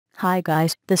Hi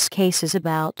guys, this case is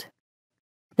about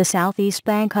the Southeast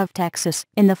Bank of Texas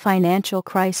in the financial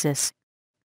crisis.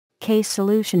 Case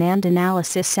solution and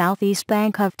analysis. Southeast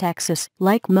Bank of Texas,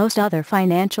 like most other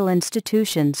financial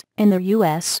institutions in the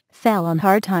U.S., fell on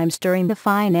hard times during the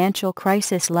financial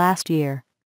crisis last year.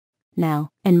 Now,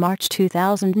 in March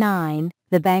 2009,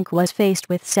 the bank was faced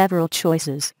with several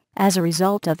choices. As a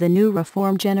result of the new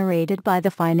reform generated by the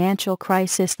financial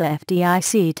crisis, the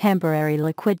FDIC Temporary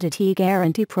Liquidity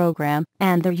Guarantee Program,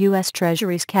 and the U.S.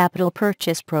 Treasury's Capital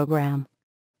Purchase Program.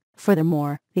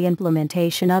 Furthermore, the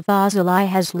implementation of Basel I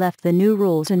has left the new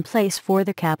rules in place for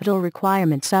the capital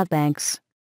requirements of banks.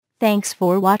 Thanks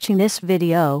for watching this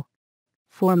video.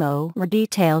 For more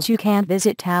details you can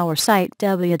visit our site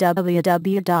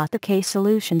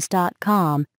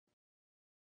www.TheCaseSolutions.com.